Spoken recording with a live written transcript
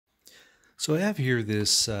So I have here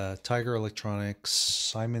this Tiger Electronics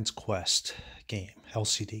Simon's Quest game,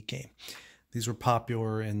 LCD game. These were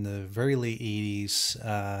popular in the very late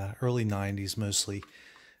 80s, early 90s mostly,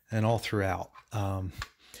 and all throughout.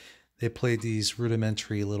 They played these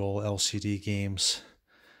rudimentary little LCD games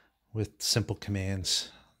with simple commands.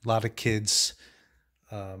 A lot of kids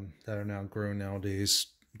that are now grown nowadays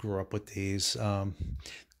grew up with these.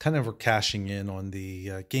 Kind of were cashing in on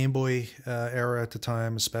the Game Boy era at the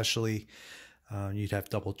time, especially. You'd have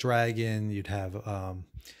Double Dragon. You'd have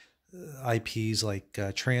IPs like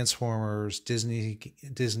Transformers, Disney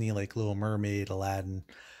like Little Mermaid, Aladdin,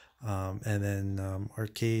 and then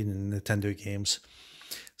arcade and Nintendo games.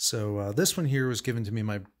 So this one here was given to me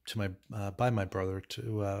by my brother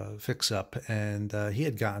to fix up, and he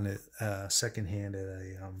had gotten it secondhand at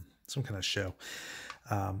a some kind of show.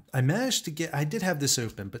 I managed to get. I did have this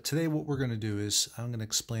open, but today what we're going to do is I'm going to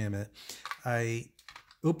explain it. I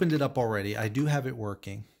opened it up already. I do have it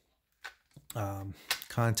working.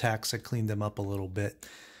 Contacts, I cleaned them up a little bit,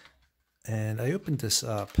 and I opened this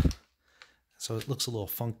up, so it looks a little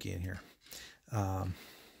funky in here. I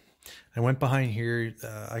went behind here.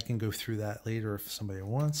 I can go through that later if somebody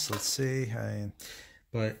wants. Let's see.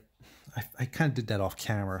 But I kind of did that off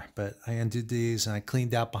camera, but I undid these and I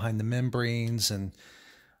cleaned out behind the membranes and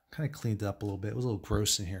kind of cleaned it up a little bit. It was a little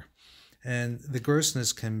gross in here. And the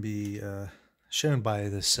grossness can be shown by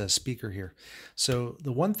this speaker here. So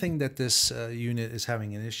the one thing that this unit is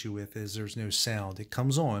having an issue with is there's no sound. It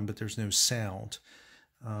comes on, but there's no sound.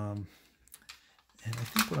 And I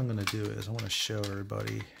think what I'm going to do is I want to show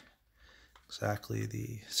everybody exactly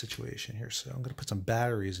the situation here. So I'm going to put some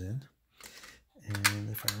batteries in. And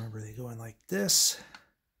if I remember, they go in like this.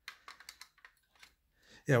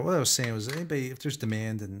 Yeah, what I was saying was, anybody, if there's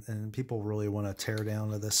demand and people really want to tear down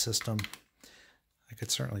to this system, I could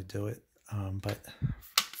certainly do it. But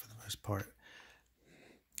for the most part.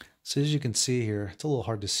 So as you can see here, it's a little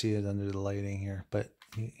hard to see it under the lighting here, but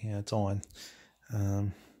yeah, it's on.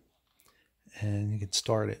 And you can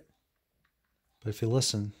start it. But if you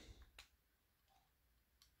listen,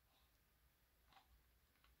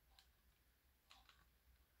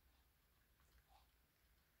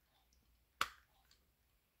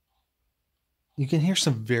 you can hear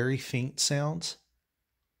some very faint sounds.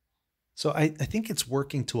 So I think it's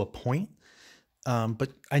working to a point, but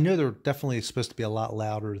I know they're definitely supposed to be a lot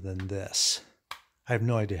louder than this. I have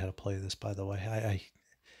no idea how to play this, by the way.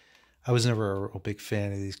 I was never a big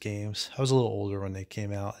fan of these games. I was a little older when they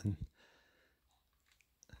came out, and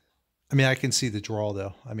I mean, I can see the draw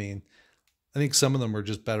though. I mean, I think some of them are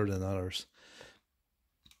just better than others.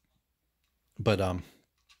 But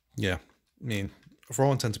yeah, I mean, for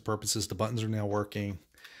all intents and purposes, the buttons are now working.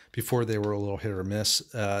 Before they were a little hit or miss.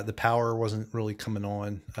 The power wasn't really coming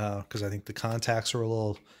on because I think the contacts are a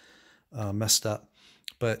little messed up.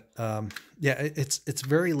 But yeah, it's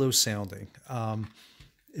very low sounding,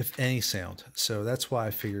 if any sound. So that's why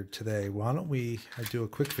I figured today, why don't I do a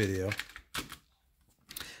quick video.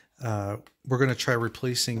 We're going to try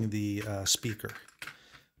replacing the speaker.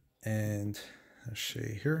 And let's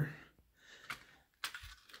see here.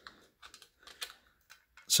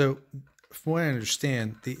 So from what I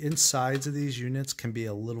understand, the insides of these units can be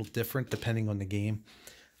a little different depending on the game,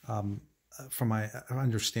 from my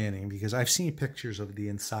understanding, because I've seen pictures of the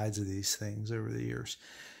insides of these things over the years.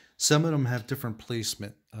 Some of them have different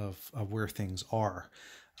placement of where things are.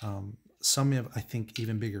 Some have, I think,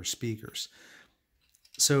 even bigger speakers.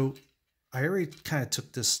 So I already kind of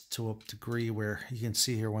took this to a degree where you can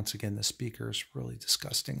see here, once again, the speaker is really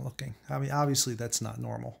disgusting looking. I mean, obviously that's not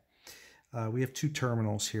normal. We have two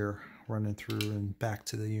terminals here running through and back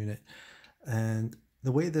to the unit. And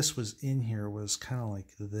the way this was in here was kind of like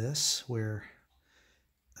this, where,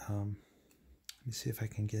 let me see if I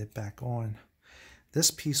can get it back on. This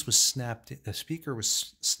piece was snapped, the speaker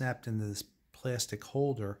was snapped into this plastic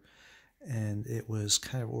holder, and it was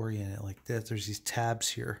kind of oriented like this. There's these tabs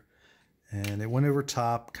here, and it went over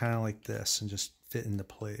top kind of like this and just fit into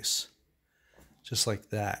place, just like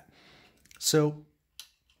that. So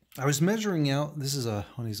I was measuring out, this is one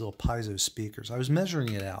of these little piezo speakers. I was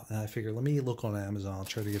measuring it out, and I figured, let me look on Amazon. I'll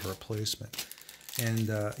try to get a replacement. And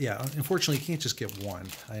yeah, unfortunately, you can't just get one.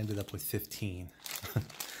 I ended up with 15.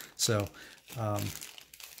 So I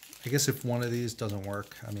guess if one of these doesn't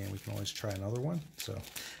work, I mean, we can always try another one. So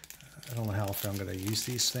I don't know how often I'm going to use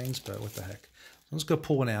these things, but what the heck. Let's go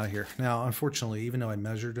pull one out here. Now, unfortunately, even though I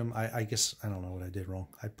measured them, I guess, I don't know what I did wrong.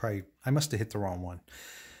 I must have hit the wrong one.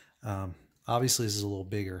 Obviously, this is a little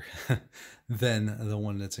bigger than the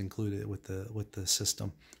one that's included with the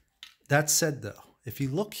system. That said, though, if you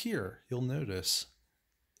look here, you'll notice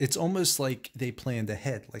it's almost like they planned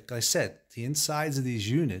ahead. Like I said, the insides of these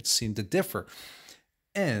units seem to differ.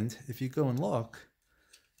 And if you go and look,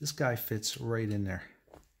 this guy fits right in there.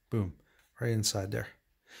 Boom, right inside there.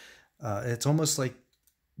 It's almost like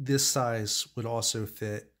this size would also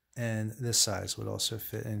fit and this size would also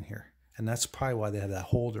fit in here. And that's probably why they had that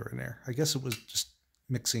holder in there. I guess it was just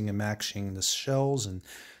mixing and matching the shells and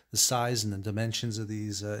the size and the dimensions of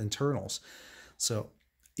these internals. So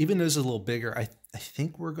even though it's a little bigger, I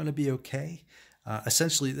think we're going to be okay.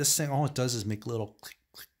 Essentially, this thing, all it does is make little click,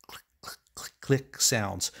 click, click, click, click, click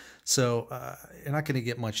sounds. So you're not going to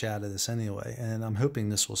get much out of this anyway, and I'm hoping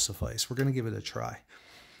this will suffice. We're going to give it a try.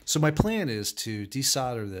 So my plan is to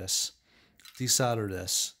desolder this,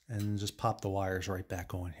 and just pop the wires right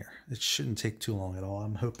back on here. It shouldn't take too long at all,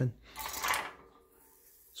 I'm hoping.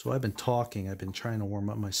 So I've been talking. I've been trying to warm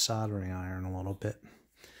up my soldering iron a little bit.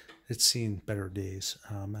 It's seen better days.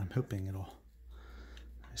 I'm hoping it'll...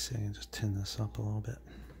 I see I can just tin this up a little bit.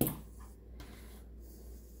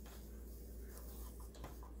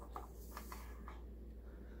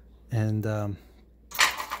 And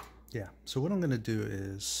yeah, so what I'm going to do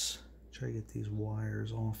is try to get these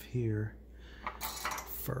wires off here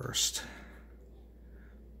first.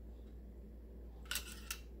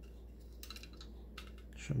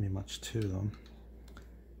 Shouldn't be much to them.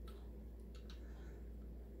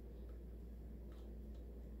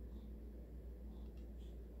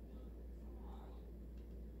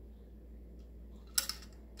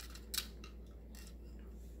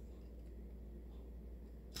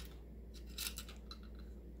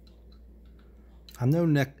 I'm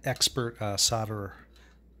no expert solderer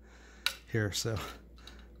here, so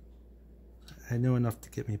I know enough to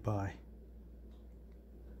get me by.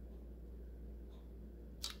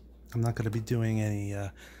 I'm not going to be doing any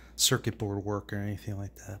circuit board work or anything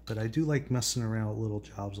like that, but I do like messing around with little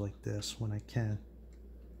jobs like this when I can,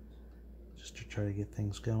 just to try to get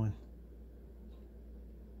things going.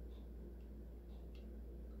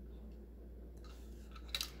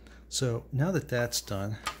 So now that that's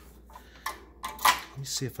done, let me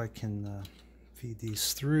see if I can feed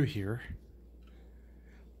these through here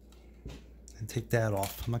and take that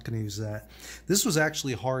off. I'm not going to use that. This was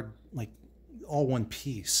actually hard, like all one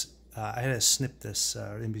piece. I had to snip this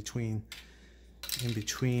in between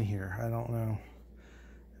here. I don't know.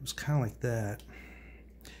 It was kind of like that.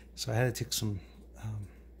 So I had to take some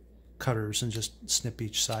cutters and just snip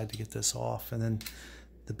each side to get this off. And then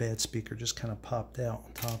the bad speaker just kind of popped out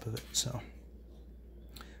on top of it. So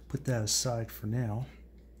put that aside for now.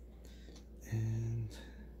 And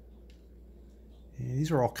yeah, these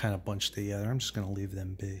are all kind of bunched together. I'm just going to leave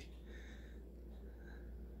them be.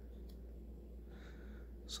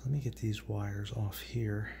 So let me get these wires off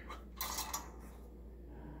here.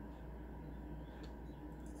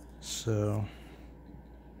 So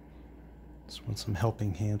that's when some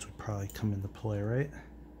helping hands would probably come into play, right?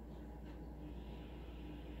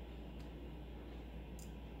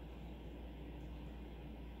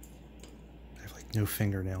 I have like no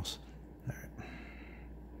fingernails. All right.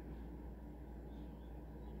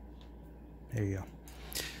 There you go.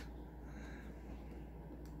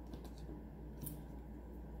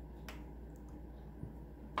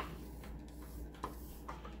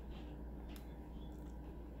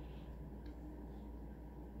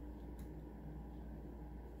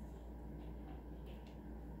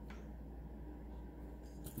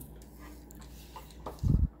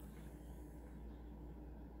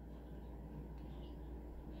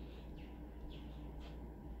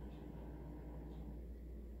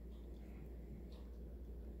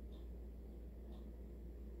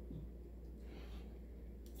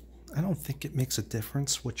 I don't think it makes a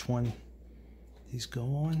difference which one these go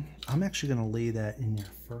on. I'm actually going to lay that in there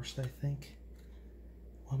first, I think.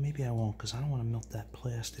 Well, maybe I won't, because I don't want to melt that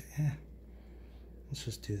plastic. Let's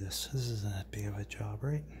just do this. This isn't that big of a job,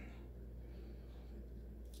 right?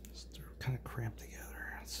 They're kind of cramped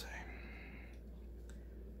together, let's see.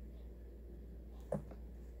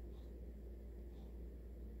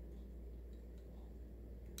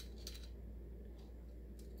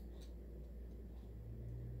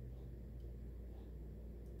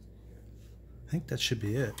 I think that should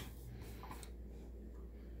be it.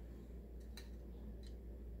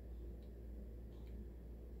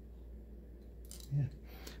 Yeah.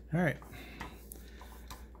 All right.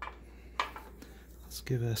 Let's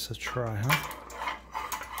give this a try, huh?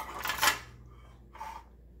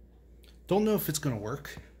 Don't know if it's going to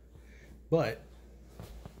work, but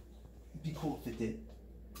it'd be cool if it did.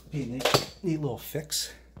 Be a neat little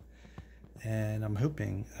fix. And I'm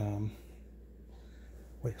hoping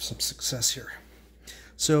we have some success here.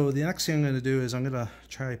 So the next thing I'm going to do is I'm going to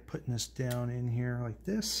try putting this down in here like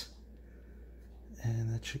this.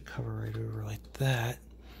 And that should cover right over like that.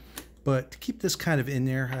 But to keep this kind of in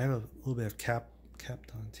there, I have a little bit of capped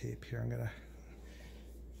on tape here. I'm going to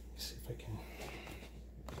see if I can.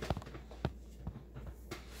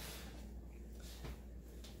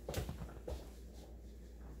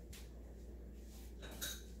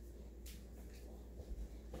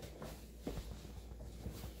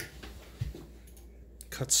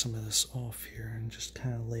 Cut some of this off here and just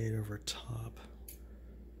kind of lay it over top.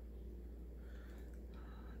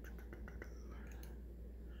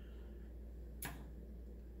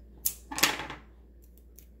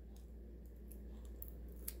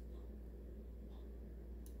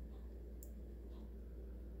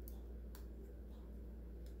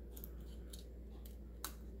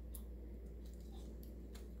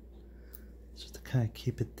 Just to kind of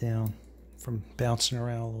keep it down from bouncing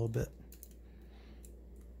around a little bit.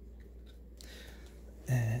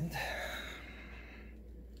 And I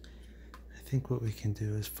think what we can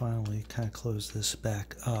do is finally kind of close this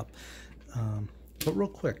back up. But real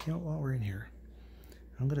quick, you know, while we're in here,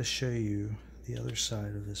 I'm going to show you the other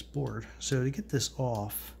side of this board. So to get this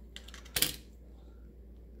off,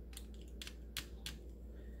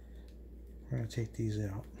 we're going to take these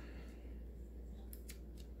out.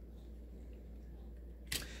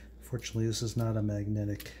 Fortunately, this is not a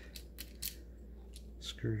magnetic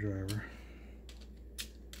screwdriver.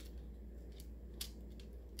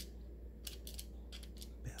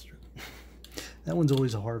 That one's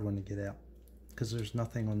always a hard one to get out because there's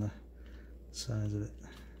nothing on the sides of it.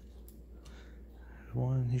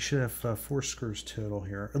 One, you should have 4 screws total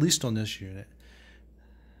here, at least on this unit.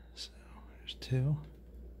 So there's 2.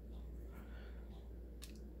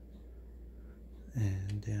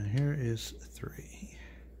 And down here is 3.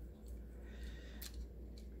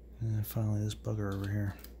 And then finally this bugger over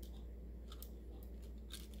here.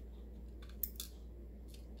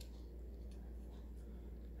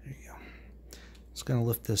 Just going to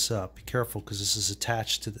lift this up. Be careful because this is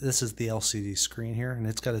attached to this is the LCD screen here, and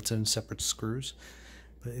it's got its own separate screws.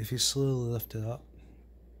 But if you slowly lift it up,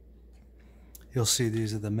 you'll see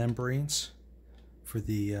these are the membranes for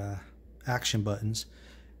the action buttons,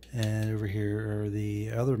 and over here are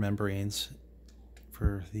the other membranes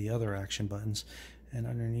for the other action buttons. And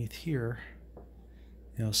underneath here,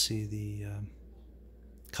 you'll see the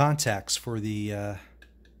contacts for the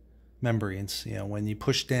membranes. You know, when you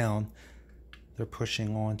push down, they're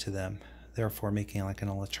pushing onto them, therefore making like an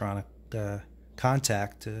electronic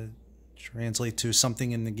contact to translate to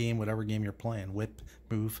something in the game, whatever game you're playing, whip,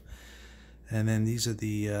 move. And then these are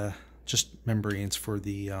the just membranes for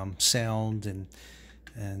the sound and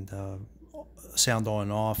sound on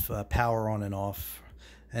and off, power on and off.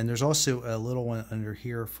 And there's also a little one under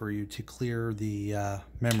here for you to clear the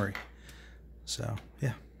memory. So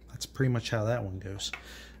yeah, that's pretty much how that one goes.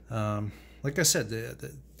 Like I said,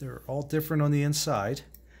 they're all different on the inside,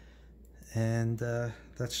 and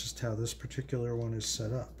that's just how this particular one is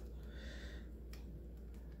set up.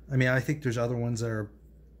 I mean, I think there's other ones that are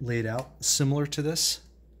laid out similar to this.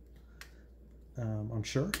 I'm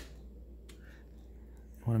sure.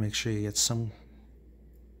 You want to make sure you get some.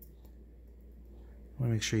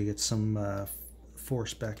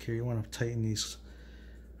 Force back here. You want to tighten these.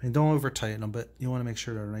 I mean, don't over tighten them, but you want to make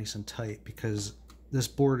sure they're nice and tight because this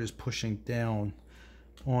board is pushing down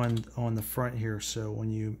on the front here, so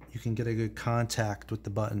when you can get a good contact with the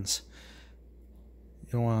buttons. You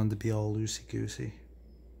don't want them to be all loosey-goosey.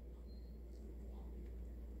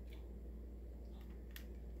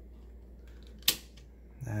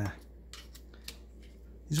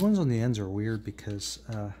 These ones on the ends are weird because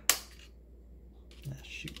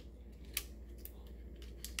shoot,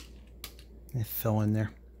 it fell in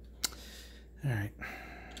there. All right.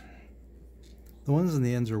 The ones on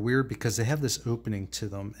the ends are weird because they have this opening to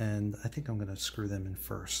them, and I think I'm going to screw them in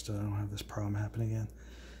first so I don't have this problem happen again.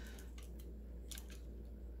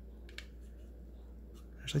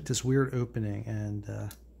 There's like this weird opening, and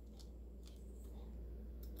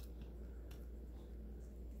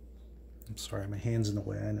I'm sorry, my hand's in the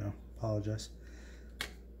way, I know, apologize.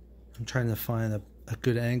 I'm trying to find a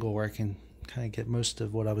good angle where I can kind of get most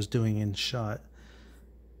of what I was doing in shot.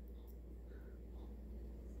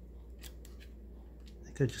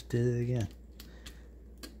 I just did it again.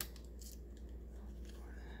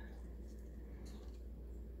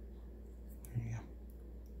 There you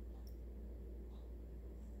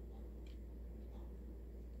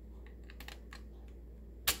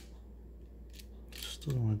go.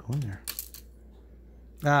 Still don't want to go in there.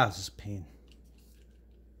 Ah, this is a pain.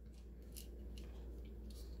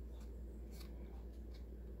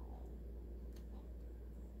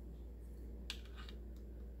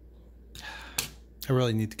 I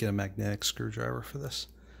really need to get a magnetic screwdriver for this.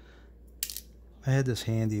 I had this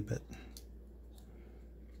handy, but...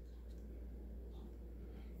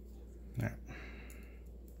 All right.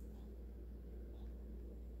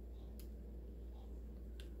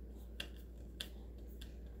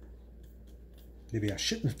 Maybe I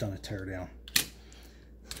shouldn't have done a teardown.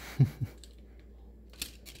 You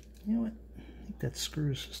know what? I think that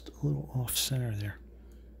screw is just a little off center there.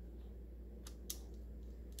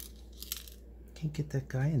 Can't get that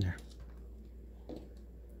guy in there. I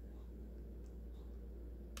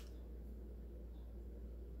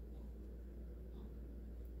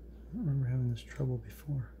don't remember having this trouble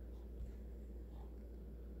before.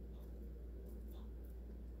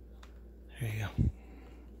 There you go.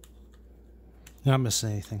 Not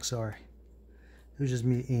missing anything, sorry. It was just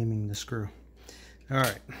me aiming the screw.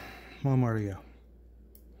 Alright, one more to go.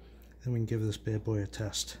 Then we can give this bad boy a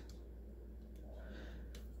test.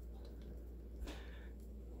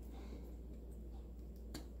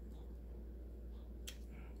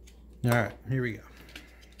 Alright, here we go.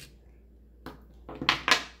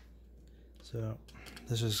 So,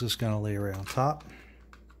 this is just going to lay right on top.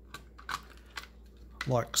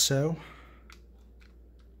 Like so.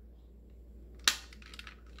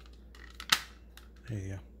 There you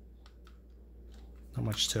go. Not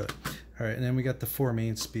much to it. All right, and then we got the 4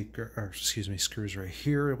 main speaker, or excuse me, screws right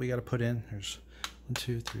here that we got to put in. There's 1,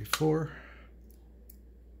 2, 3, 4.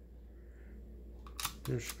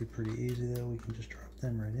 This should be pretty easy though. We can just drop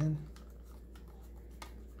them right in.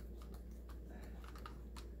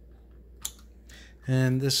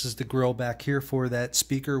 And this is the grill back here for that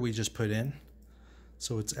speaker we just put in.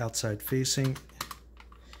 So it's outside facing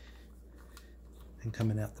and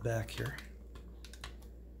coming out the back here.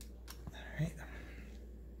 All right.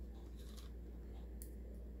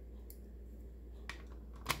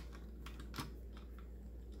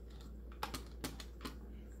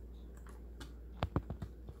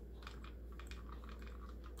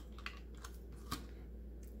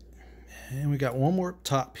 And we got one more up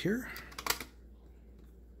top here.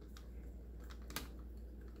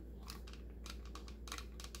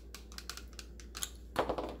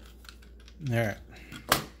 All right,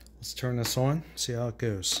 let's turn this on, see how it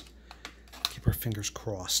goes. Keep our fingers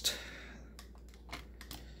crossed.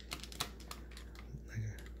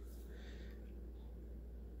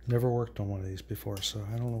 Never worked on one of these before, so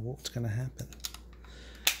I don't know what's going to happen.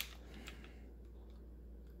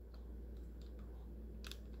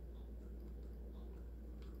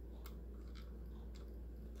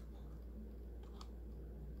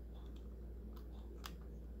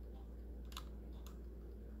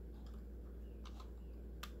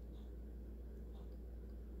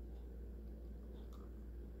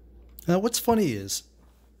 Now, what's funny is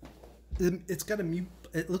it's got a mute.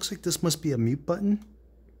 It looks like this must be a mute button.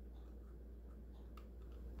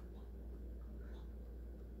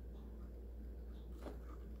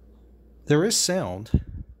 There is sound.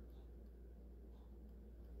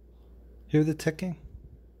 Hear the ticking?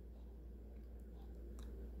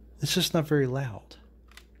 It's just not very loud.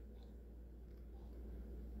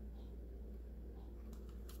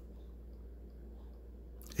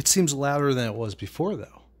 It seems louder than it was before,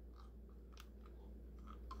 though.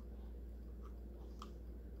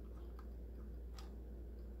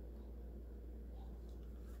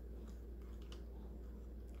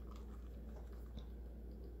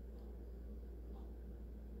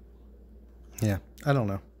 Yeah, I don't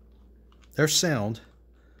know. There's sound,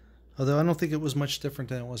 although I don't think it was much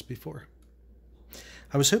different than it was before.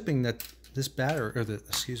 I was hoping that this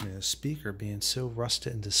the speaker being so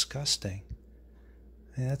rusted and disgusting,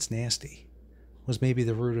 and that's nasty, was maybe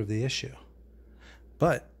the root of the issue.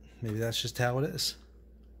 But maybe that's just how it is.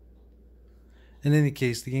 In any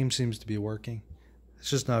case, the game seems to be working.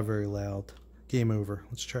 It's just not very loud. Game over.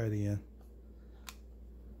 Let's try it again.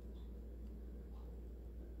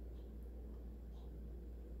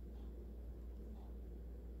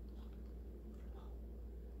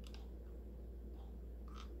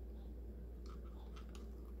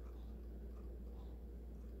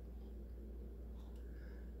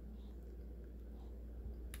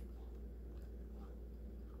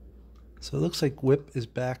 So it looks like whip is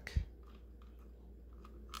back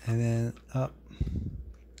and then up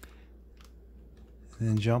and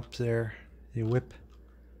then jump there. You whip,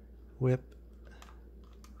 whip.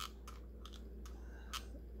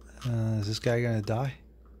 Is this guy gonna die?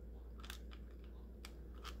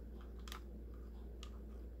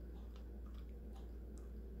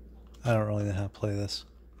 I don't really know how to play this.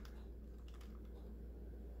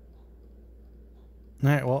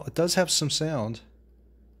 Alright, well, it does have some sound.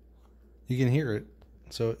 You can hear it.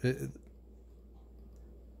 So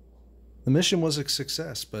the mission was a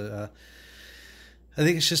success, but I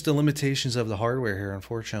think it's just the limitations of the hardware here.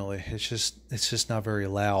 Unfortunately, it's just not very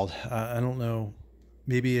loud. I don't know.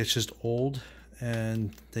 Maybe it's just old,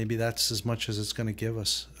 and maybe that's as much as it's going to give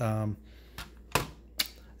us.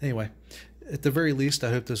 Anyway, at the very least, I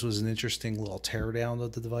hope this was an interesting little teardown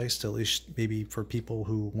of the device, to at least maybe for people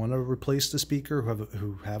who want to replace the speaker,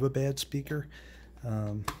 who have a bad speaker.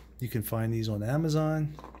 You can find these on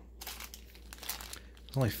Amazon.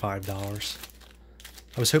 Only $5.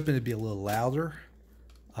 I was hoping it'd be a little louder.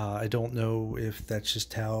 I don't know if that's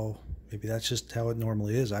just how, maybe that's just how it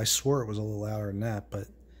normally is. I swore it was a little louder than that, but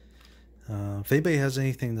if anybody has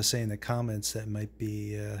anything to say in the comments that might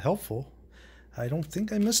be helpful. I don't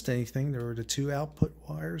think I missed anything. There were the 2 output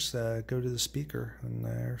wires that go to the speaker, and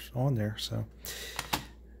they're on there. So,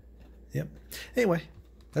 yep. Anyway,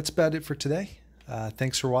 that's about it for today.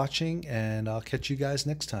 Thanks for watching, and I'll catch you guys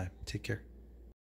next time. Take care.